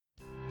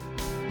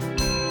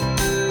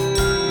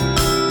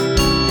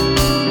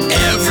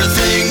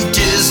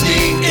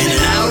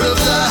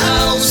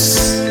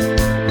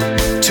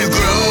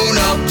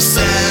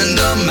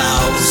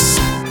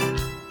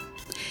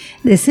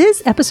This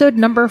is episode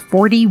number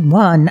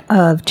 41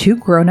 of Two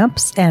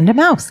Grown-Ups and a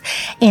Mouse.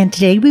 And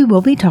today we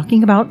will be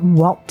talking about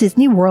Walt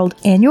Disney World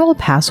annual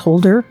pass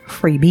holder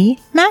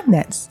freebie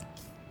magnets.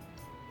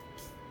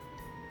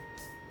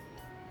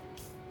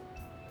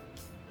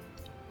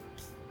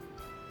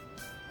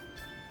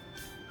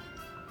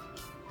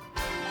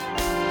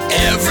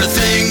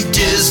 Everything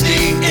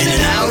Disney, in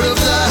and out of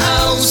the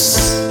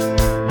house.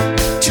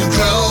 Two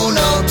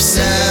grown-ups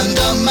and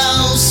a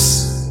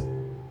mouse.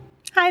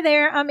 Hi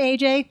there, I'm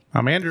AJ.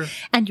 I'm Andrew.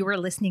 And you are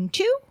listening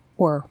to,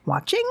 or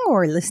watching,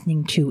 or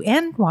listening to,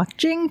 and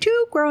watching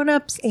Two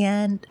Grown-Ups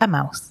and a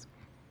Mouse.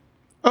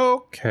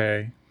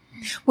 Okay.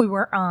 We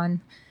were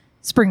on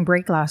spring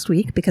break last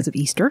week because of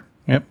Easter.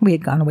 Yep. We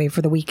had gone away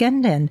for the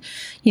weekend, and,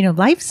 you know,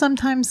 life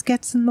sometimes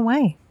gets in the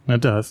way.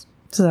 It does.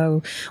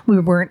 So we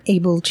weren't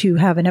able to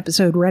have an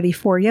episode ready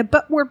for you,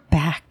 but we're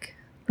back.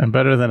 And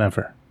better than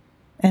ever.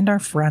 And our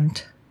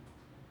front.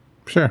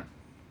 Sure.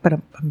 But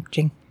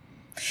jing.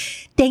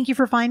 Thank you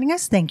for finding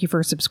us. Thank you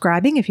for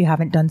subscribing. If you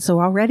haven't done so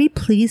already,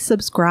 please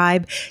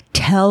subscribe.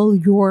 Tell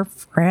your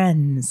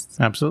friends.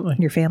 Absolutely.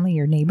 Your family,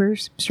 your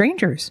neighbors,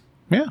 strangers.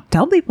 Yeah.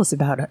 Tell people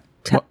about it.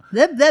 Blah,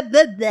 blah,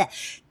 blah, blah.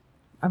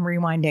 I'm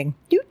rewinding.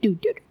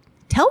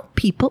 Tell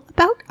people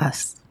about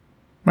us.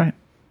 Right.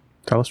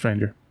 Tell a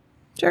stranger.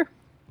 Sure.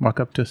 Walk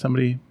up to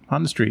somebody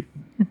on the street.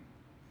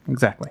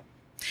 Exactly.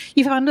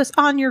 You found us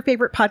on your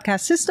favorite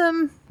podcast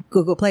system,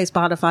 Google Play,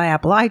 Spotify,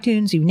 Apple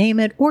iTunes, you name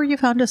it, or you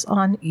found us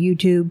on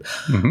YouTube,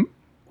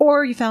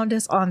 or you found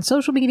us on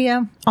social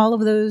media, all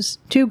of those,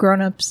 Two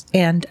Grown-Ups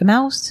and a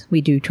Mouse.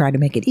 We do try to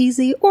make it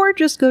easy, or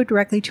just go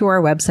directly to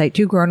our website,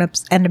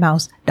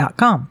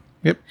 twogrownupsandamouse.com.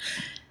 Yep.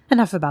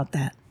 Enough about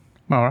that.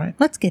 All right.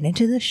 Let's get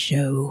into the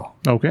show.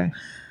 Okay.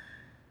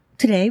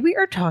 Today we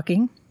are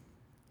talking,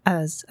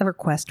 as a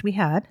request we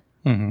had,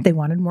 they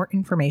wanted more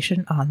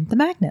information on the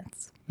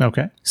magnets.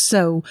 Okay.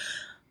 So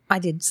I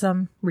did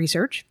some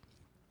research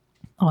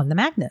on the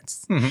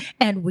magnets.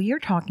 And we are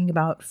talking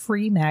about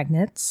free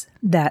magnets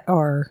that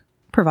are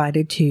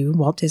provided to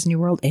Walt Disney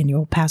World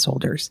annual pass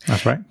holders.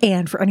 That's right.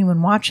 And for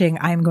anyone watching,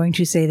 I'm going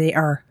to say they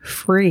are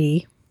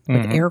free,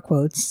 with air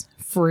quotes,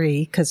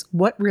 free, because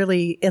what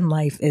really in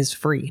life is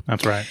free?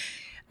 That's right.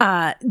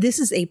 This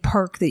is a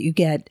perk that you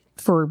get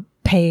for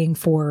paying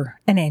for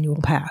an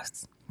annual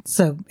pass.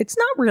 So it's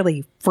not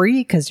really free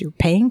because you're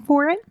paying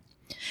for it.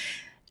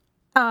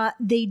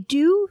 They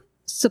do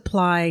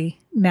supply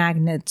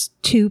magnets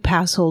to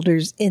pass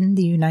holders in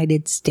the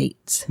United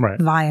States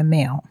via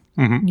mail.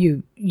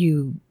 You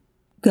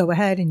go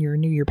ahead and you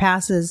renew your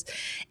passes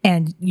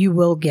and you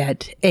will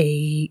get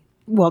a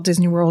Walt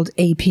Disney World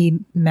AP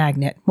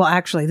magnet. Well,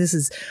 actually, this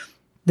is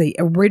the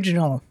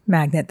original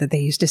magnet that they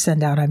used to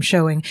send out. I'm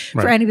showing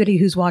for anybody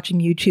who's watching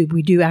YouTube.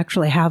 We do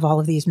actually have all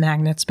of these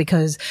magnets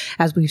because,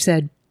 as we've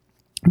said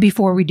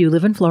before, we do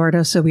live in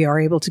Florida, so we are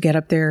able to get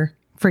up there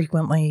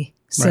frequently.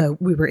 So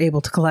we were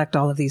able to collect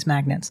all of these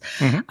magnets.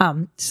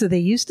 So they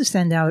used to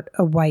send out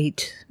a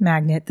white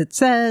magnet that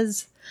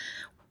says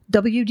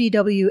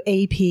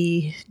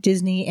WDWAP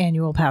Disney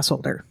Annual Pass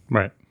Holder.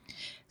 Right.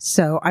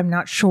 So I'm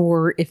not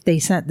sure if they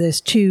sent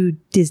this to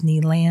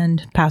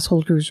Disneyland pass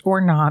holders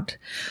or not.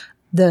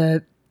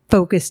 The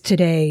focus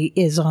today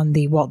is on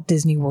the Walt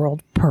Disney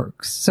World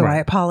perks. So I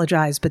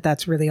apologize, but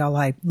that's really all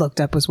I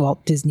looked up was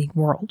Walt Disney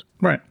World.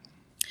 Right.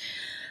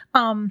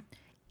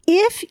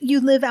 If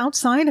you live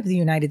outside of the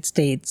United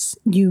States,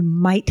 you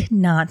might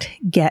not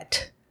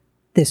get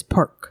this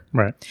perk.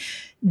 Right.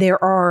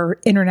 There are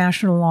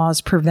international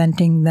laws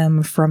preventing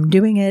them from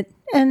doing it.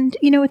 And,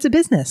 you know, it's a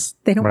business.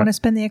 They don't want to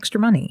spend the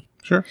extra money.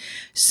 Sure.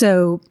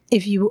 So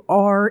if you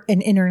are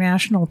an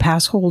international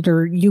pass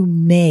holder, you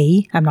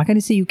may, I'm not going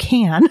to say you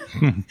can,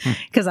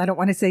 because I don't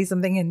want to say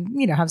something and,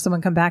 you know, have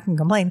someone come back and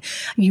complain.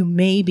 You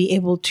may be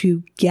able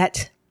to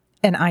get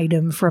an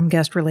item from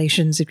guest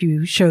relations if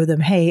you show them,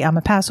 hey, I'm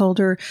a pass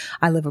holder,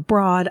 I live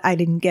abroad, I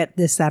didn't get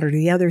this, that, or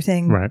the other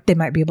thing. Right. They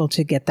might be able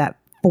to get that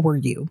for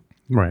you.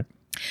 Right.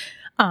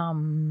 I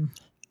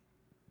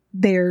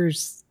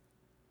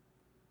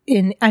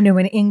know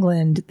in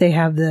England, they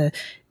have the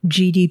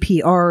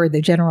GDPR,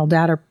 the General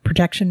Data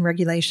Protection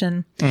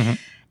Regulation.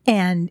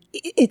 And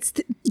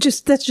that's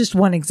just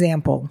one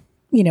example.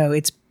 You know,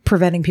 it's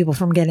preventing people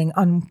from getting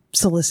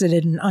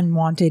unsolicited and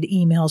unwanted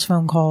emails,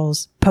 phone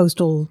calls,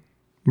 postal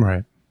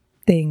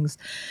things.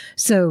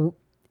 So,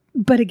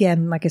 but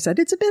again, like I said,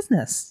 it's a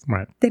business.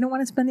 Right. They don't want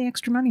to spend the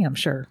extra money, I'm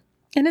sure.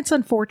 And it's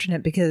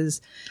unfortunate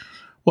because...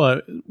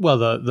 Well,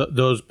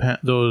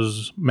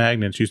 those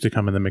magnets used to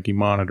come in the Mickey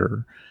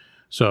Monitor.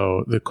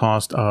 So the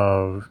cost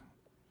of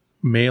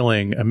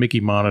mailing a Mickey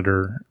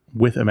Monitor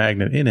with a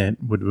magnet in it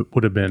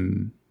would have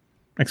been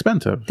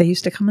expensive. They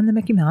used to come in the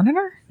Mickey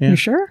Monitor? Yeah. You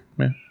sure?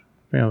 Yeah.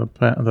 Yeah,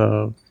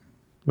 the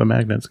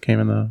magnets came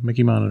in the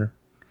Mickey Monitor.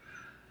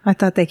 I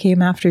thought they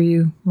came after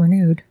you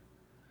renewed.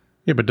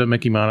 Yeah, but the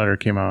Mickey Monitor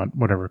came out,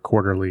 whatever,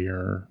 quarterly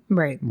or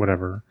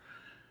whatever,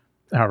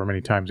 however many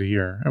times a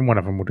year. And one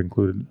of them would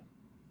include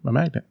a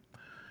magnet.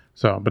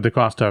 So, but the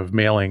cost of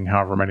mailing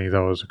however many of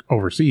those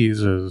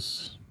overseas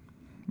is,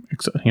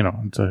 it's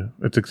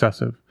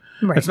excessive.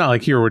 Right. It's not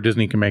like here where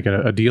Disney can make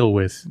a deal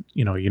with,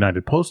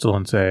 United Postal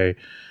and say,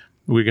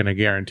 we're going to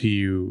guarantee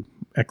you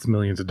X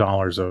millions of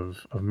dollars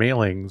of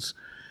mailings.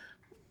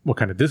 What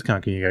kind of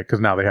discount can you get? Because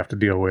now they have to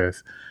deal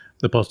with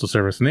the Postal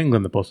Service in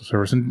England, the Postal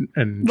Service in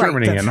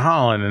Germany and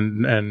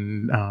Holland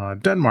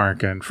and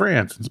Denmark and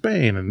France and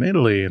Spain and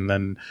Italy and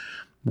then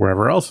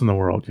wherever else in the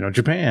world,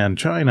 Japan,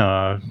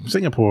 China,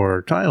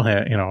 Singapore,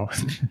 Thailand,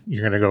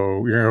 you're going to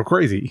go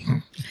crazy.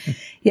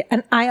 Yeah.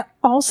 And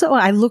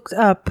I looked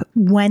up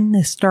when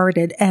this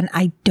started and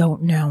I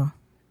don't know.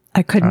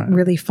 I couldn't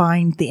really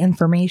find the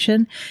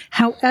information.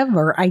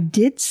 However, I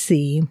did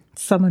see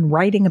someone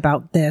writing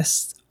about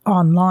this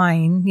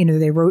online.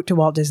 They wrote to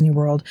Walt Disney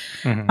World.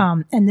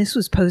 Mm-hmm. And this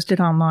was posted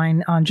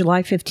online on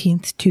July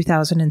 15th,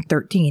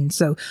 2013.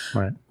 So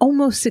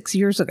almost 6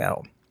 years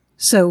ago.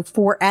 So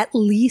for at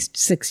least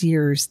 6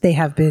 years, they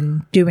have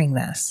been doing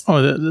this.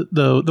 Oh,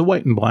 the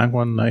white and black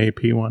one, the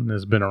AP one,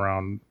 has been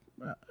around.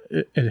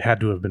 It had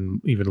to have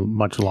been even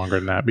much longer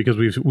than that because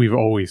we've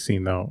always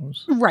seen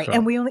those. Right. So.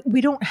 And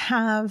we don't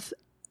have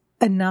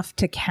enough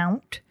to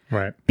count.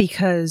 Right.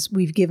 Because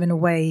we've given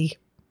away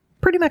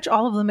pretty much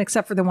all of them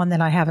except for the one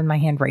that I have in my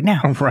hand right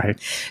now. Right.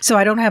 So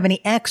I don't have any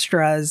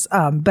extras,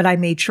 but I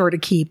made sure to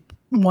keep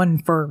one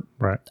for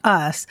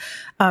us.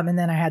 And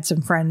then I had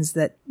some friends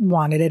that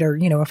wanted it, or,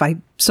 if I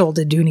sold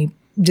a Disney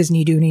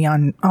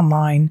Dooney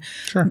online,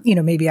 sure.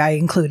 Maybe I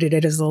included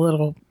it as a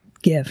little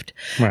gift.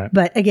 Right.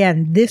 But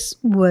again, this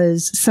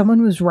was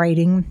someone was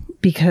writing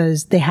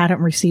because they hadn't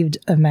received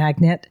a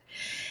magnet.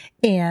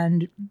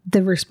 And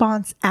the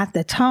response at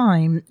the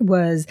time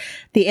was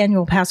the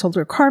annual pass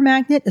holder car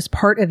magnet is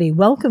part of a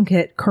welcome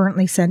kit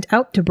currently sent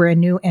out to brand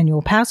new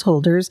annual pass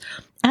holders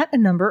at a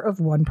number of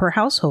one per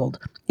household.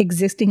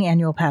 Existing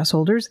annual pass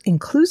holders,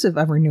 inclusive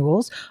of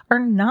renewals, are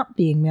not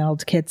being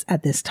mailed kits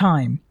at this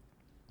time.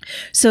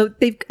 So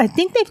I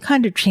think they've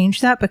kind of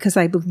changed that because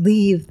I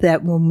believe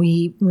that when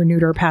we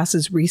renewed our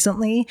passes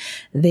recently,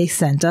 they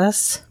sent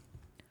us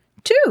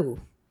 2.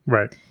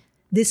 Right.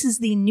 This is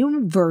the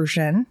new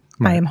version.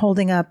 Right. I am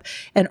holding up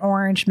an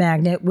orange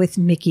magnet with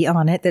Mickey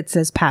on it that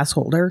says pass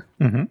holder.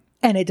 Mm-hmm.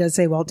 And it does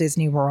say Walt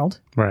Disney World.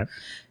 Right.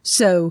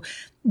 So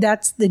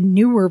that's the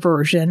newer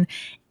version.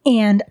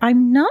 And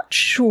I'm not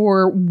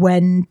sure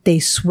when they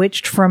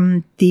switched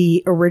from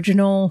the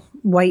original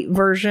white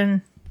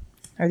version.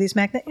 Are these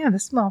magnet? Yeah,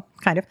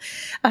 kind of.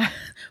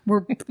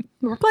 We're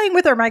playing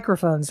with our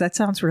microphones. That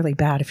sounds really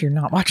bad if you're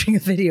not watching a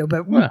video,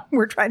 but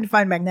we're trying to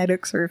find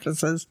magnetic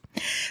surfaces.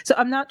 So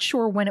I'm not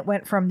sure when it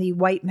went from the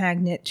white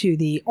magnet to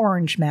the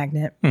orange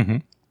magnet. Mm-hmm.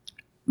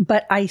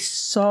 But I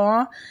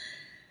saw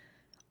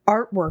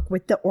artwork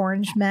with the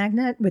orange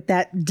magnet, with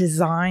that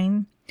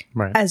design,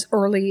 as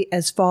early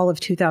as fall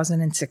of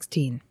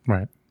 2016.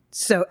 Right.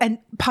 So, and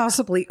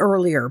possibly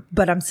earlier,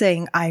 but I'm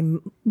saying I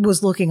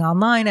was looking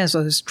online as I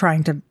was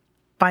trying to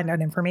find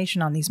out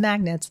information on these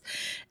magnets.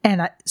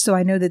 And so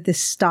I know that this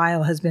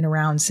style has been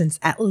around since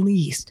at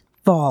least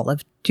fall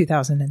of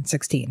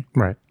 2016.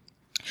 Right.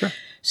 Sure.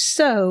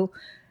 So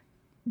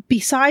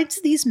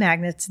besides these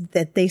magnets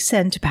that they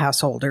send to pass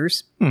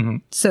holders, mm-hmm.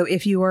 So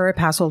if you are a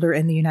pass holder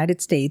in the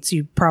United States,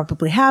 you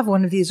probably have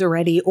one of these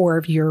already, or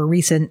if you're a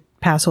recent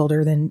pass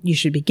holder, then you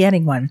should be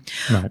getting one.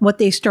 Right. What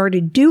they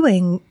started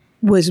doing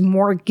was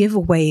more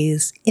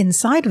giveaways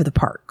inside of the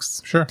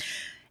parks. Sure.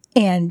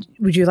 And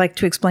would you like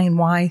to explain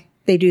why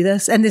they do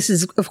this? And this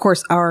is, of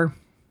course, our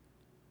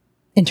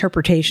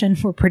interpretation.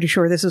 We're pretty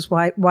sure this is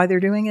why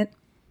they're doing it.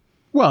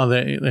 Well,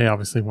 they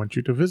obviously want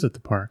you to visit the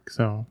park.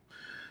 So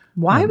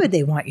why would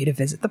they want you to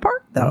visit the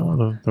park, though?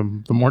 Well,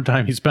 the more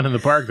time you spend in the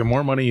park, the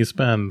more money you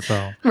spend.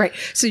 So right.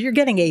 So you're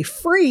getting a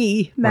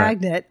free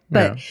magnet,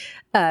 but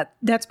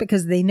that's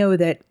because they know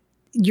that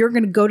you're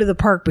going to go to the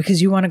park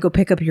because you want to go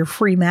pick up your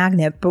free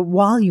magnet. But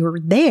while you're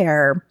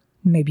there,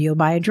 maybe you'll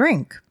buy a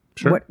drink.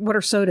 Sure. What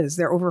are sodas?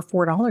 They're over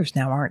 $4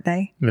 now, aren't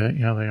they?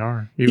 Yeah, they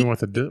are. Even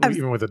with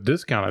a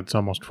discount, it's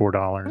almost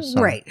 $4. So.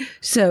 Right.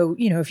 So,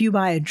 if you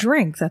buy a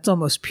drink, that's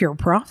almost pure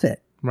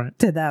profit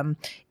to them.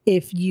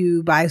 If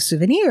you buy a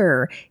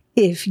souvenir,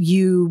 if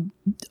you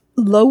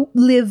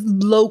live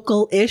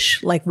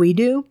local-ish like we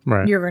do,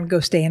 you're going to go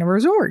stay in a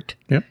resort.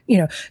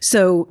 Yep.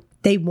 So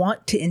they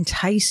want to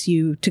entice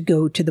you to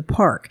go to the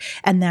park.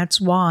 And that's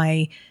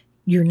why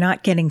you're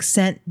not getting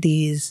sent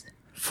these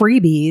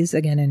freebies,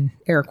 again in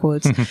air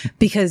quotes,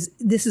 because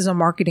this is a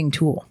marketing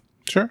tool.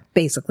 Sure.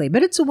 Basically.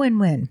 But it's a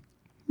win-win.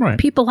 Right.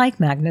 People like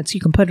magnets.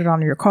 You can put it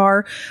on your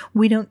car.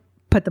 We don't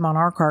put them on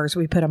our cars.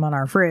 We put them on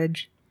our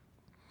fridge.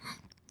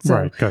 So.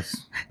 Right.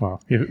 Because,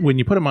 when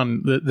you put them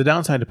on, the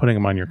downside to putting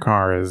them on your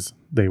car is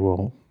they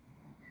will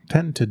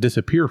tend to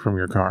disappear from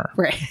your car.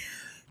 Right.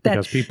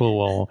 Because people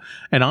will,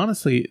 and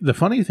honestly, the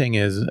funny thing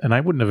is, and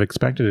I wouldn't have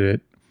expected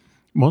it,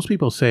 most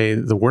people say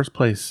the worst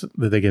place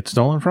that they get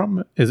stolen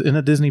from is in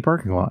a Disney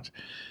parking lot.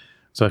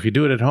 So if you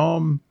do it at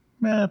home,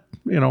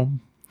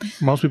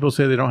 most people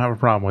say they don't have a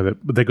problem with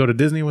it, but they go to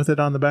Disney with it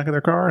on the back of their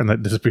car and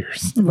that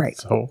disappears.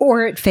 Right.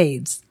 Or it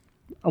fades.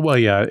 Well,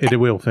 yeah, it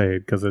will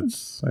fade because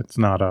it's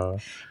not a...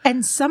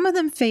 And some of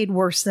them fade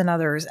worse than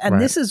others. And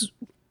this is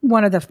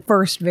one of the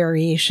first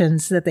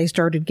variations that they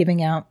started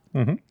giving out.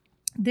 Mm-hmm.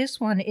 This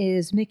one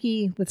is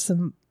Mickey with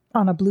some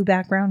on a blue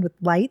background with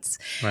lights.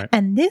 Right.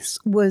 And this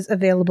was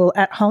available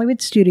at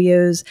Hollywood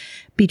Studios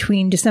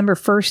between December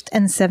 1st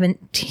and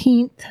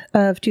 17th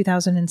of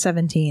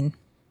 2017.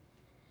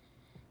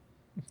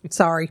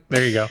 Sorry.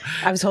 There you go.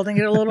 I was holding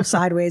it a little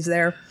sideways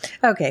there.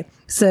 Okay.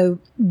 So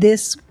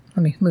this,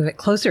 let me move it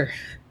closer.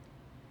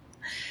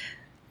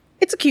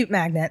 It's a cute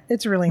magnet.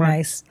 It's really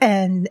nice.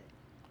 And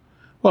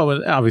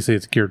well, obviously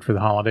it's geared for the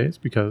holidays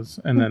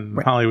and then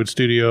Hollywood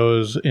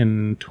Studios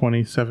in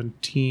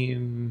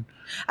 2017.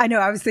 I know.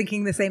 I was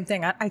thinking the same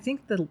thing. I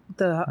think the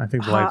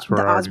lights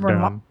were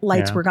Osborne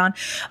lights were gone.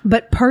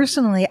 But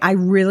personally, I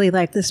really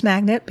like this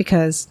magnet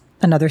because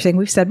another thing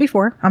we've said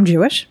before, I'm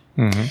Jewish.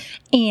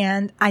 Mm-hmm.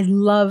 And I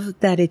love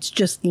that it's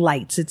just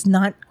lights. It's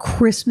not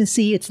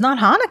Christmassy. It's not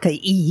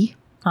Hanukkah-y.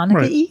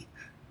 Hanukkah-y?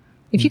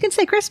 If you can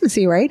say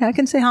Christmassy, right? I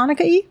can say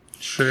Hanukkah-y.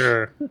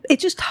 Sure.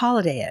 It's just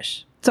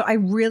holiday-ish. So I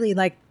really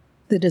like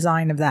the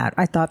design of that.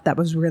 I thought that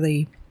was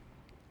really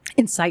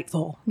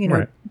insightful,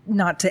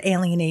 not to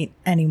alienate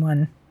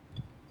anyone.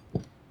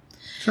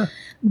 Sure.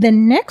 The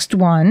next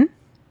one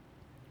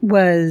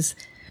was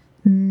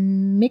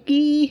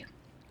Mickey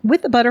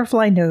with a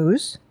butterfly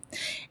nose.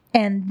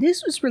 And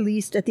this was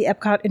released at the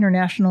Epcot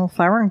International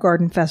Flower and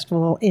Garden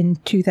Festival in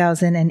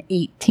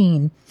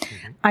 2018.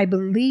 Mm-hmm. I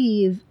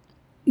believe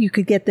you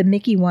could get the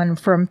Mickey one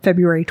from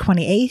February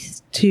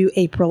 28th to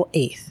April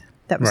 8th.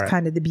 That was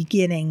kind of the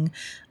beginning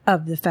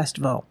of the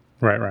festival.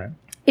 Right.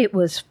 It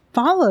was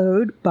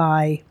followed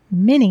by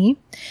Minnie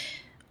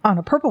on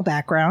a purple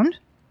background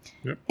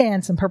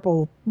and some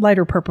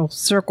lighter purple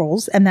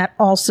circles. And that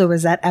also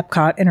is at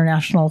Epcot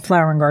International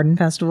Flower and Garden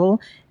Festival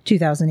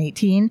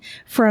 2018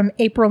 from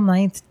April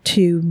 9th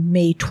to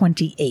May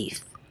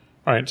 28th.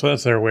 All right. So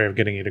that's their way of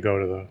getting you to go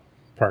to the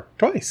park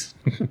twice.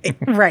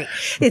 Right.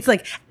 It's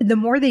like the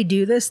more they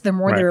do this, the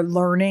more they're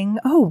learning.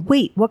 Oh,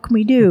 wait, what can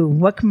we do?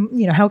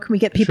 How can we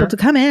get people to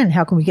come in?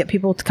 How can we get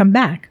people to come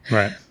back?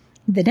 Right.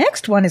 The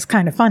next one is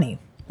kind of funny.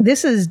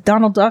 This is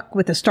Donald Duck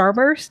with a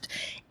Starburst,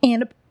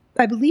 and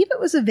I believe it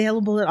was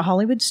available at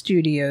Hollywood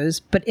Studios,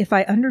 but if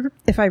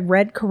I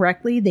read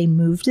correctly, they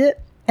moved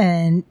it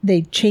and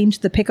they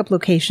changed the pickup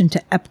location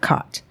to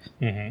Epcot.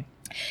 Mm-hmm.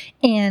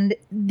 And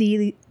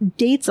the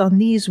dates on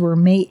these were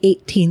May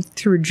 18th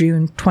through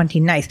June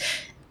 29th.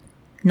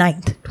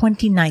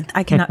 29th.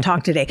 I cannot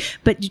talk today.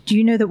 But do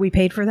you know that we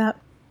paid for that?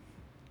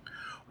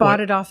 Bought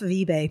it off of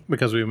eBay.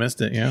 Because we missed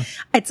it, yeah.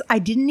 I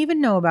didn't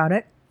even know about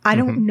it. I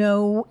don't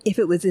know if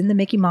it was in the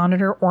Mickey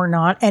Monitor or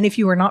not. And if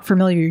you are not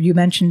familiar, you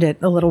mentioned it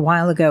a little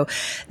while ago.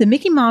 The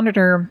Mickey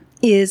Monitor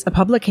is a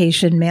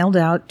publication mailed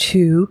out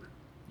to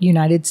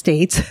United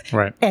States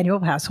annual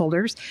pass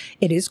holders.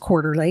 It is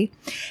quarterly.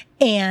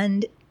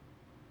 And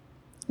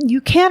you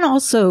can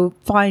also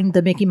find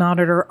the Mickey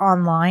Monitor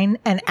online.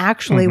 And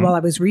actually, while I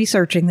was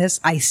researching this,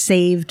 I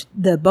saved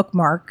the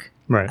bookmark.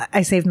 Right.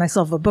 I saved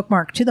myself a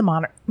bookmark to the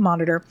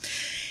monitor.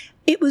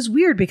 It was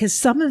weird because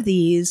some of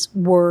these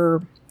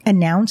were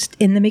announced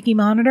in the Mickey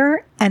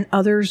Monitor and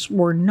others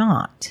were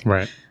not.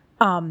 Right.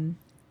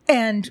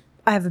 And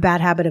I have a bad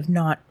habit of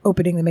not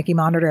opening the Mickey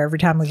Monitor every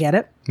time we get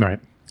it. Right.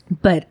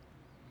 But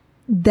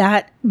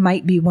that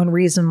might be one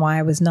reason why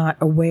I was not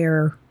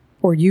aware,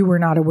 or you were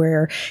not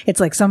aware. It's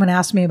like someone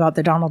asked me about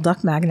the Donald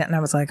Duck magnet and I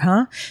was like,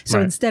 huh?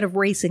 So instead of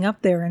racing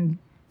up there and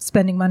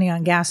spending money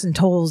on gas and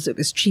tolls, it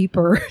was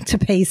cheaper to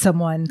pay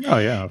someone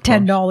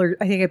 $10.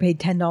 I think I paid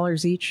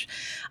 $10 each.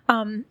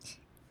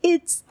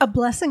 It's a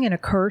blessing and a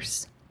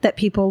curse that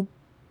people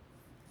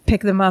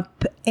pick them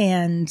up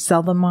and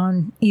sell them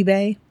on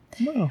eBay.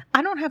 Wow.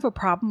 I don't have a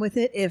problem with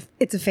it if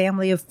it's a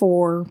family of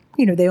 4,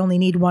 they only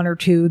need 1 or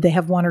 2, they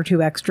have 1 or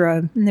 2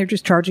 extra, and they're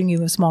just charging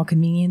you a small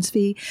convenience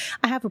fee.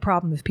 I have a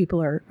problem if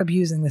people are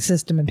abusing the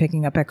system and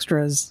picking up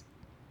extras,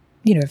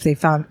 if they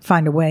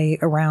find a way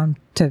around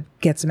to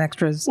get some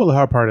extras. Well, the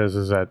hard part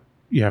is that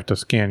you have to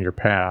scan your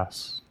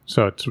pass,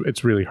 so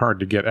it's really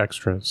hard to get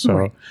extras.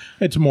 So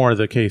it's more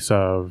the case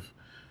of,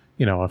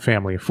 a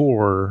family of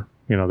 4,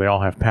 they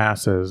all have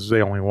passes.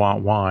 They only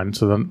want 1.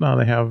 So then now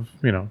they have,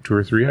 2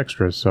 or 3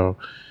 extras. So,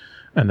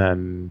 and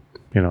then,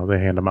 they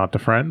hand them out to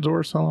friends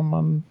or sell them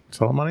on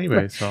eBay.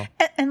 Right. So,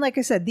 and like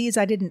I said, these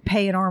I didn't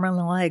pay an arm and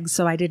a leg,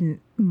 so I didn't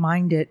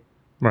mind it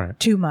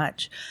too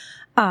much.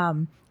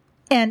 And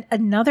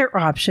another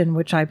option,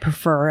 which I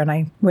prefer,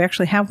 and we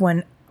actually have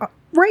one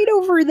right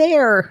over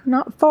there,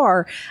 not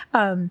far.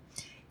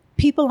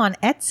 People on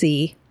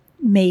Etsy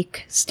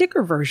make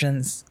sticker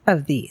versions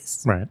of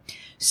these. Right.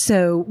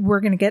 So we're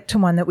going to get to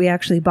one that we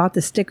actually bought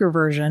the sticker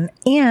version,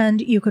 and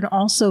you can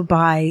also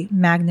buy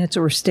magnets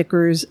or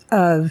stickers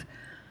of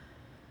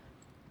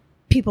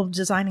people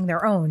designing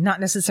their own,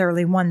 not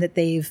necessarily one that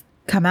they've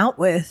come out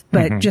with,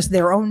 but just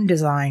their own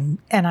design.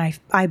 And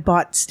I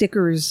bought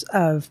stickers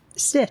of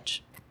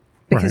Stitch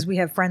because we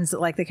have friends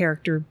that like the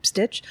character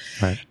Stitch.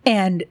 Right.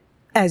 And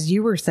as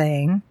you were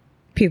saying,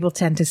 people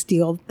tend to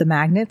steal the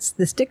magnets,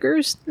 the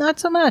stickers, not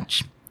so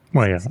much.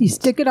 Well, yeah. You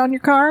stick it on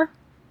your car,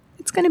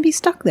 it's going to be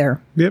stuck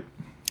there. Yep.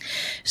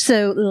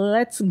 So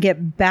let's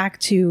get back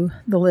to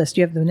the list.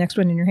 You have the next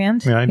one in your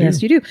hand? Yeah, I do.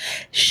 Yes, you do.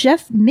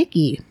 Chef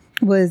Mickey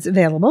was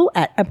available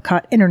at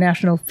Epcot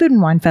International Food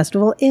and Wine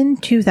Festival in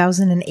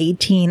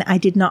 2018. I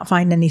did not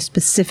find any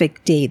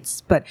specific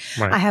dates, but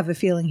Right. I have a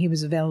feeling he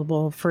was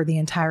available for the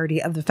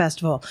entirety of the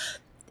festival.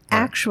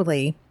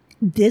 Actually,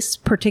 this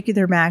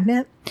particular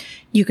magnet,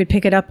 you could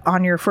pick it up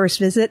on your first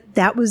visit.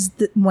 That was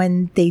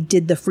when they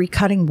did the free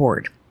cutting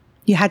board.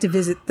 You had to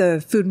visit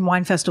the Food and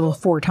Wine Festival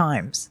 4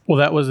 times. Well,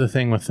 that was the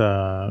thing with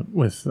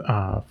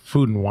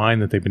food and wine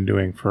that they've been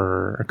doing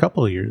for a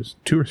couple of years,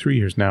 2 or 3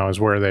 years now, is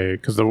where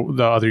because the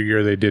other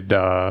year they did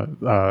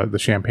the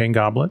champagne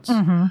goblets,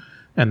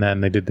 and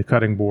then they did the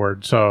cutting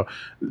board. So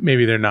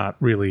maybe they're not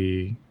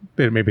really,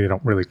 maybe they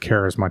don't really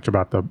care as much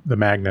about the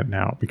magnet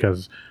now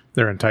because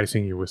they're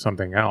enticing you with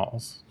something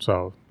else.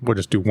 So we'll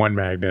just do one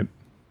magnet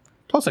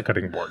plus a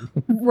cutting board,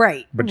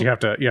 Right. but you have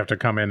to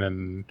come in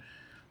and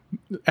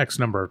X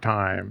number of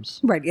times.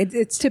 Right.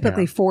 It's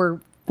typically Yeah.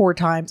 four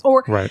times.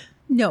 Or Right.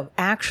 no,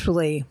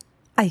 actually,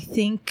 I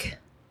think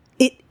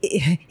it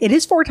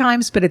is 4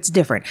 times, but it's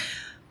different.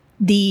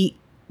 They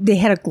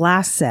had a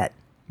glass set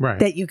Right.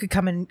 that you could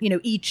come in,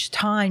 each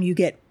time you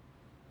get,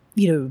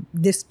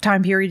 this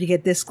time period you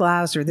get this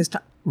glass or this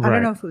time. I Right.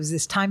 don't know if it was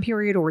this time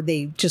period or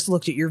they just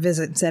looked at your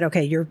visit and said,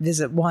 okay, your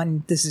visit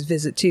 1, this is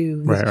visit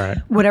 2, Right.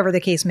 whatever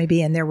the case may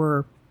be. And there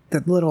were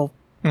the little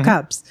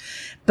cups,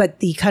 but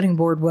the cutting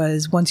board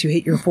was once you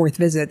hit your 4th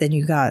visit, then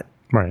you got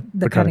Right.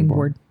 the cutting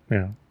board.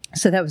 Yeah.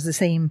 So that was the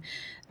same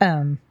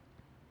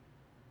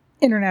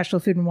International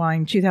Food and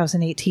Wine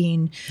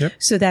 2018. Yep.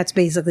 So that's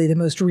basically the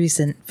most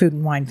recent Food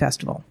and Wine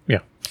Festival. Yeah.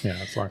 Yeah.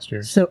 That's last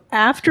year. So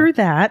after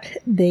that,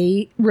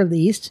 they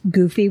released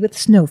Goofy with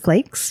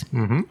Snowflakes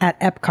at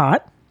Epcot.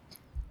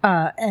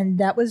 And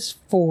that was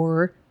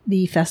for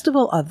the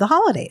Festival of the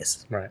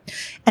Holidays. Right.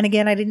 And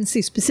again, I didn't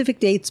see specific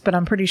dates, but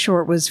I'm pretty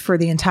sure it was for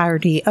the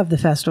entirety of the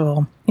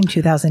festival in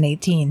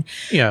 2018,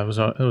 Yeah. It was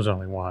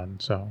only one.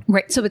 So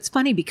right? So it's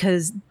funny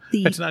because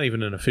it's not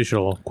even an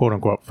official quote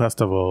unquote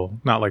festival,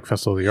 not like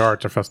Festival of the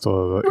Arts or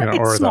Festival of the, Right,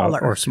 it's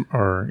smaller.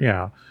 or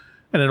yeah.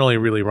 And it only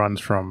really runs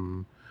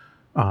from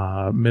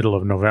middle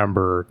of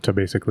November to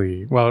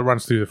basically, well, it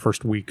runs through the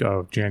first week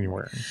of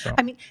January. So.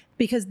 I mean,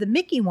 because the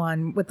Mickey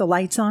one with the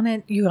lights on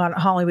it, you got at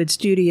Hollywood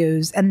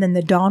Studios, and then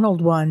the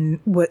Donald one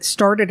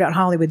started at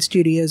Hollywood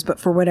Studios, but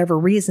for whatever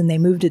reason, they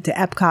moved it to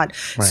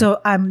Epcot. Right. So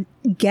I'm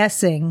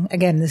guessing,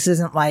 again, this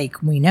isn't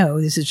like we know,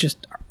 this is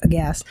just a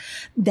guess,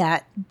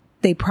 that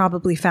they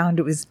probably found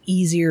it was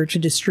easier to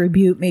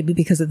distribute, maybe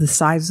because of the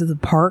size of the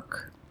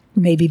park.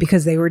 Maybe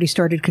because they already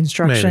started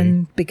construction.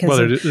 Maybe. Because well,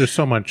 there's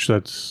so much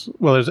there's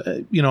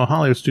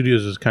Hollywood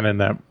Studios is kind of in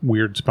that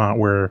weird spot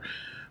where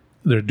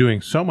they're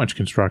doing so much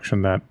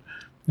construction that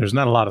there's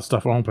not a lot of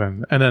stuff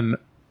open, and then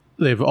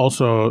there's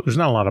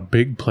not a lot of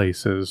big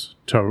places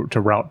to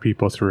route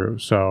people through.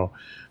 So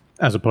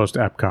as opposed to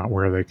Epcot,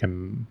 where they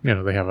can,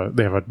 they have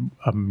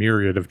a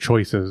myriad of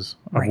choices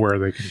of Right. where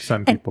they can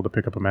send people to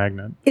pick up a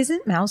magnet.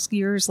 Isn't Mouse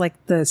Gears like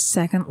the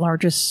second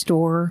largest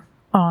store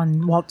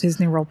on Walt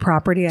Disney World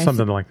property?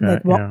 Something like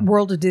that, yeah.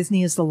 World of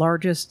Disney is the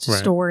largest Right.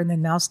 store, and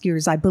then Mouse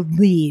Gears, I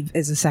believe,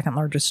 is the second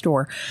largest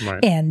store.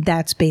 Right. And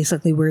that's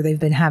basically where they've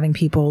been having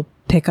people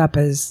pick up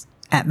as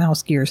at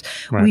Mouse Gears.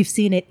 Right. We've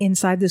seen it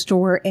inside the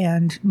store,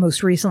 and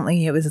most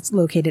recently it's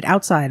located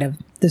outside of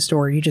the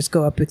store. You just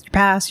go up with your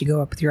pass, you go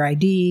up with your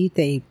ID,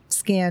 they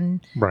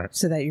scan Right.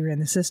 so that you're in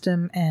the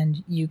system,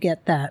 and you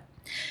get that.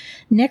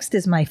 Next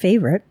is my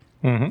favorite.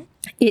 Mm-hmm.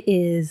 It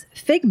is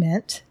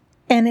Figment,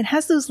 and it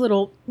has those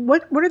little,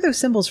 what are those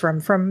symbols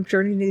from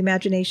Journey to the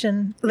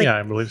Imagination? Like, Yeah,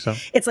 I believe so.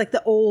 it's like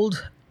the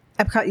old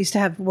Epcot used to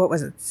have, what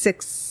was it,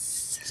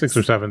 6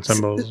 or 7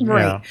 symbols.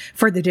 right, Yeah.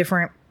 for the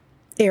different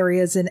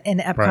areas in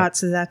Epcot. Right.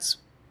 So that's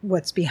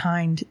what's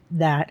behind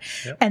that.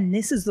 Yep. And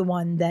this is the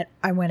one that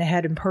I went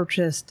ahead and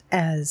purchased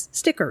as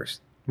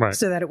stickers, Right.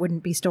 so that it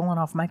wouldn't be stolen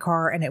off my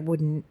car and it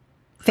wouldn't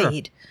Sure.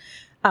 fade.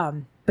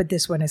 But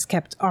this one is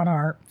kept on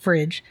our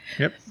fridge.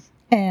 Yep.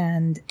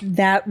 And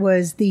that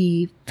was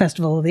the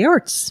Festival of the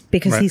Arts,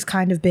 because Right. he's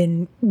kind of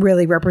been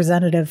really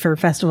representative for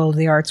Festival of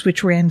the Arts,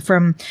 which ran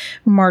from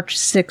March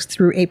 6th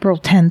through April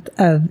 10th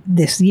of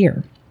this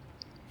year.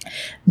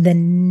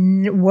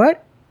 Then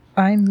what?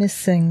 I'm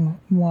missing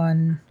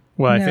one.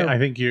 Well, No. I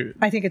think you.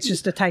 I think it's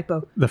just a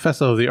typo. The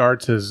Festival of the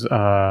Arts is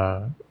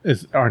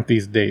aren't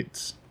these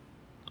dates?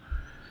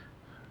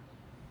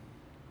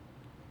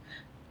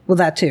 Well,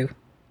 that too.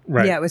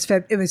 Right. Yeah,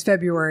 it was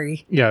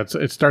February. Yeah,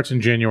 it starts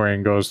in January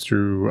and goes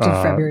through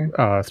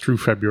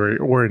February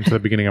or into the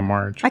beginning of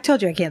March. I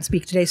told you I can't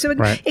speak today, so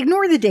Right.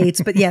 ignore the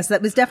dates. But yes,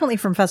 that was definitely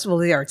from Festival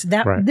of the Arts.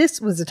 Right. This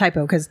was a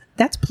typo because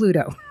that's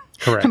Pluto.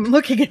 Correct. I'm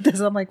looking at this.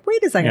 I'm like,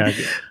 wait a second.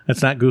 Yeah,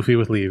 it's not Goofy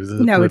with leaves. This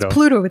is No, Pluto. it's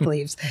Pluto with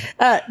leaves.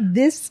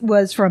 This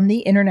was from the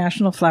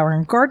International Flower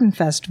and Garden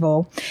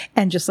Festival.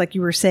 And just like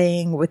you were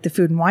saying with the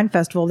Food and Wine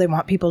Festival, they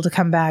want people to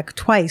come back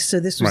twice. So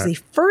this was Right.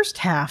 the first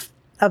half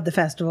of the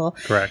festival.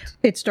 Correct.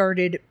 It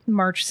started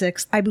March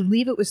 6th. I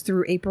believe it was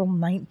through April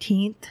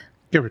 19th.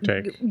 Give or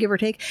take. Give or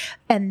take.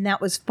 And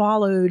that was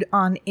followed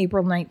on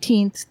April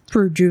 19th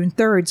through June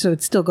 3rd. So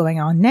it's still going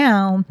on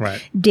now.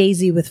 Right.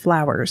 Daisy with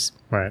Flowers.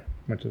 Right.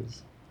 Which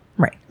is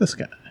Right. this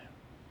guy.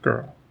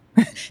 Girl.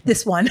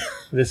 This one.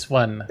 This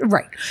one.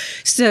 Right.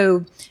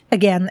 So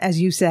again,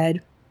 as you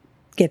said,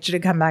 get you to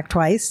come back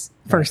twice.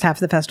 First half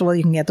of the festival,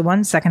 you can get the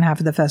one. Second half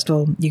of the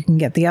festival, you can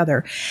get the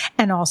other.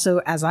 And also,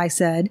 as I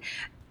said,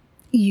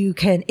 you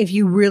can, if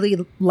you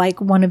really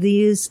like one of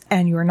these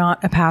and you're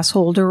not a pass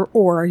holder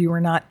or you are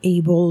not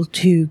able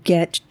to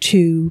get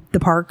to the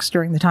parks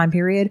during the time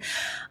period,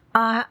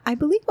 I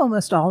believe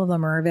almost all of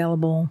them are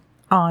available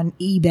on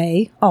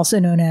eBay, also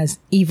known as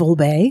Evil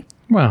Bay.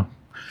 Well,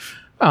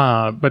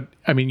 but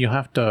I mean, you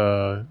have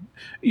to,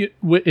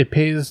 it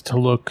pays to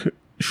look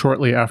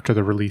shortly after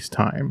the release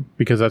time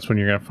because that's when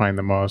you're going to find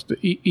the most.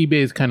 eBay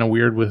is kind of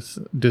weird with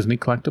Disney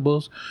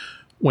collectibles.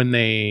 When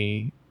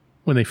they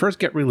first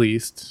get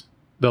released,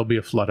 there'll be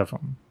a flood of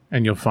them,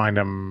 and you'll find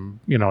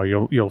them.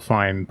 You'll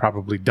find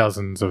probably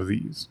dozens of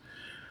these.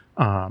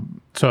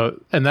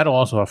 So, and that'll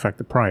also affect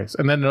the price.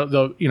 And then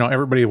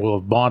everybody will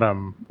have bought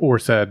them or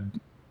said,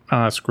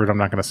 "Screw it, I'm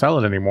not going to sell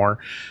it anymore,"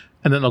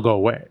 and then they'll go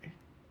away.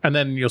 And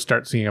then you'll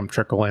start seeing them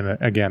trickle in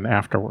again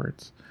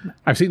afterwards.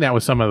 I've seen that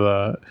with some of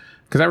the,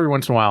 because every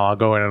once in a while I'll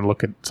go in and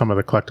look at some of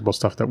the collectible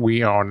stuff that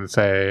we own and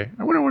say,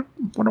 I wonder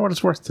what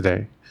it's worth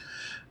today.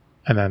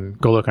 And then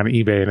go look on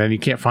eBay, and then you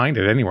can't find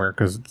it anywhere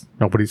because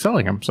nobody's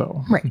selling them.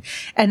 So Right.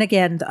 And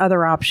again, the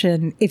other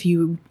option, if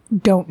you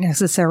don't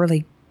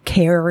necessarily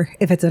care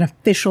if it's an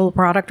official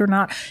product or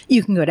not,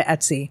 you can go to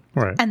Etsy.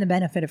 Right. And the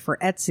benefit for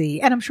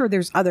Etsy, and I'm sure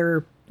there's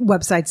other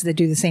websites that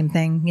do the same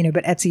thing,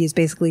 but Etsy is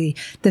basically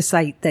the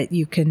site that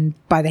you can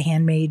buy the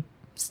handmade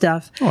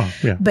stuff. Oh,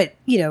 yeah. But,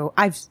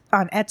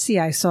 on Etsy,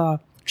 I saw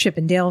Chip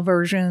and Dale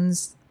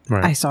versions.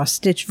 Right. I saw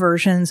Stitch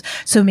versions.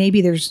 So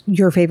maybe there's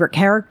your favorite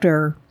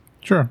character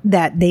Sure.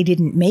 that they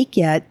didn't make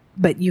yet,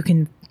 but you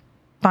can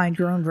find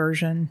your own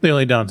version. The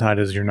only downside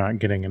is you're not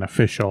getting an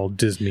official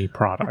Disney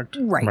product.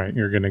 Right.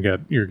 You're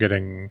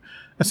getting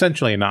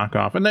essentially a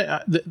knockoff. And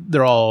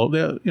they're all,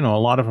 a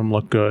lot of them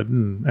look good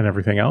and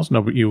everything else.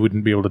 No, but you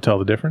wouldn't be able to tell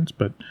the difference,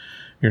 but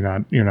you're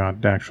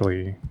not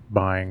actually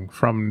buying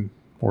from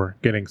or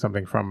getting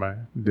something from a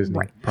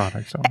Disney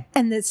product. So.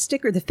 And the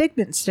sticker, the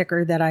Figment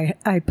sticker that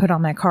I put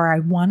on my car, I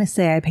want to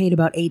say I paid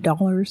about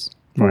 $8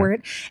 for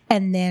it.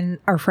 And then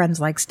our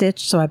friends like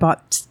Stitch, so I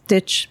bought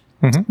Stitch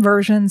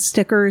version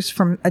stickers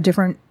from a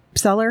different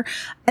seller,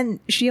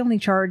 and she only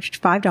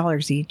charged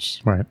 $5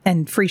 each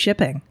and free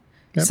shipping.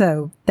 Yep.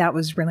 So that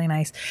was really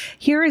nice.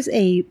 Here is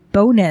a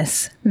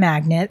bonus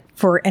magnet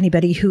for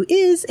anybody who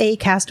is a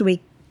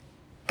Castaway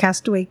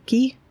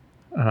Key.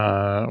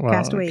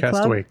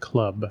 Castaway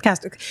Club.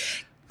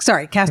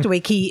 Castaway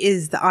Key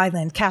is the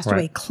island.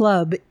 Castaway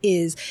Club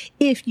is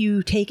if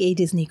you take a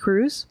Disney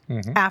cruise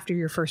after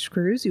your first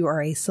cruise, you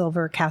are a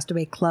Silver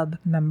Castaway Club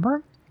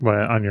member.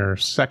 Well, on your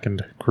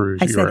second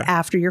cruise, I said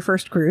after your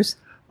first cruise.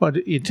 Well,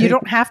 you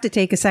don't have to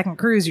take a second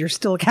cruise. You're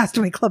still a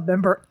Castaway Club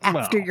member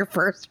after your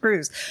first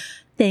cruise.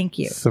 Thank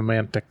you.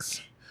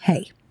 Semantics.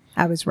 Hey,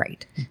 I was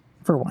right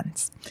for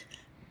once.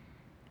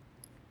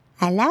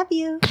 I love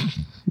you.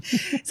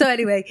 So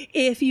anyway,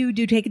 if you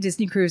do take a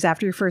Disney cruise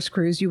after your first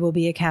cruise, you will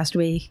be a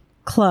Castaway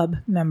Club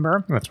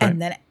member. That's right. And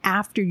then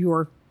after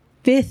your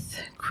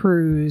 5th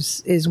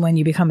cruise is when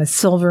you become a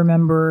silver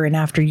member. And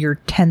after your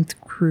 10th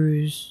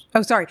cruise,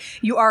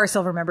 you are a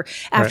silver member.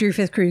 After your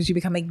 5th cruise, you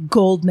become a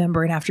gold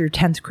member. And after your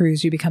 10th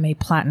cruise, you become a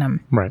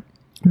platinum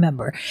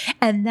member.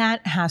 And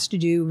that has to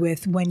do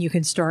with when you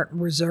can start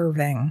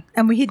reserving.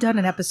 And we had done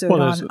an episode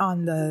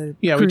on the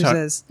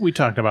cruises. We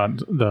talked about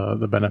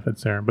the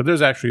benefits there, but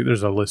there's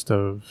a list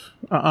of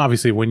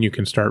obviously when you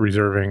can start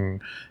reserving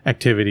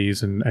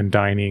activities and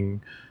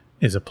dining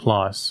is a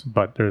plus,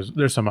 but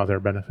there's some other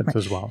benefits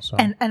as well. So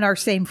and our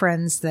same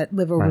friends that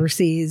live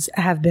overseas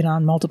have been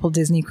on multiple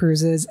Disney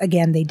cruises.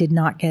 Again, they did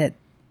not get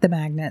the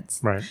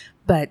magnets,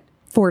 but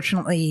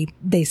fortunately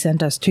they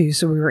sent us 2,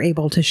 so we were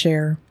able to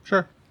share.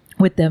 Sure.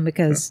 With them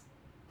because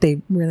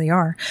they really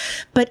are.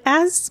 But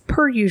as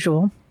per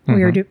usual,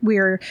 we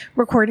are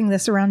recording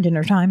this around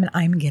dinner time, and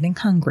I'm getting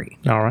hungry.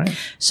 All right.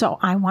 So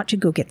I want to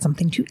go get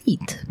something to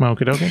eat.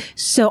 Okay.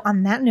 So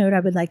on that note, I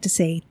would like to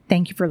say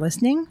thank you for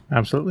listening.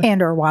 Absolutely.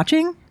 And or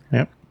watching.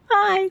 Yep.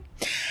 Hi.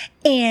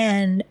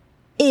 And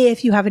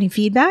if you have any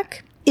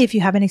feedback, if you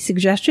have any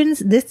suggestions,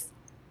 this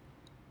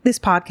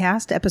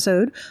podcast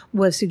episode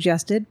was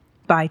suggested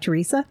by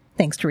Teresa.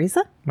 Thanks,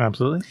 Teresa.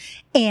 Absolutely.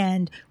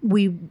 And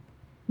we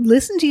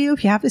listen to you.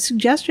 If you have a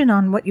suggestion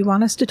on what you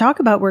want us to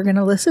talk about, we're going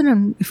to listen.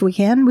 And if we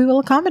can, we will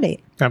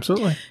accommodate.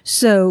 Absolutely.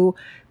 So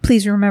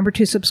please remember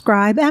to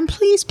subscribe. And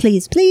please,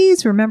 please,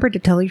 please remember to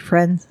tell your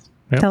friends.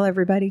 Yep. Tell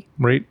everybody.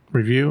 Rate,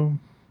 review.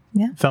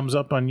 Yeah. Thumbs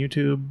up on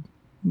YouTube.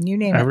 You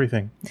name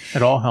everything.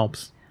 It all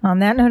helps. On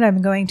that note,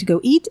 I'm going to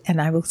go eat,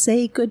 and I will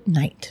say good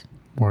night.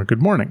 Or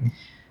good morning.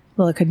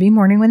 Well, it could be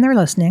morning when they're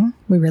listening.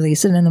 We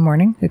release it in the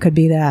morning. It could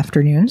be the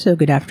afternoon. So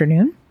good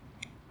afternoon.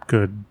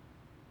 Good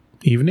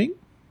evening.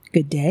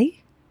 Good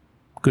day.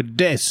 Good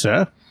day,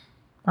 sir.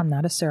 I'm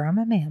not a sir, I'm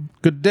a ma'am.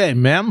 Good day,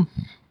 ma'am.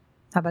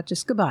 How about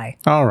just goodbye?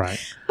 All right.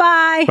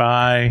 Bye.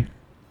 Bye.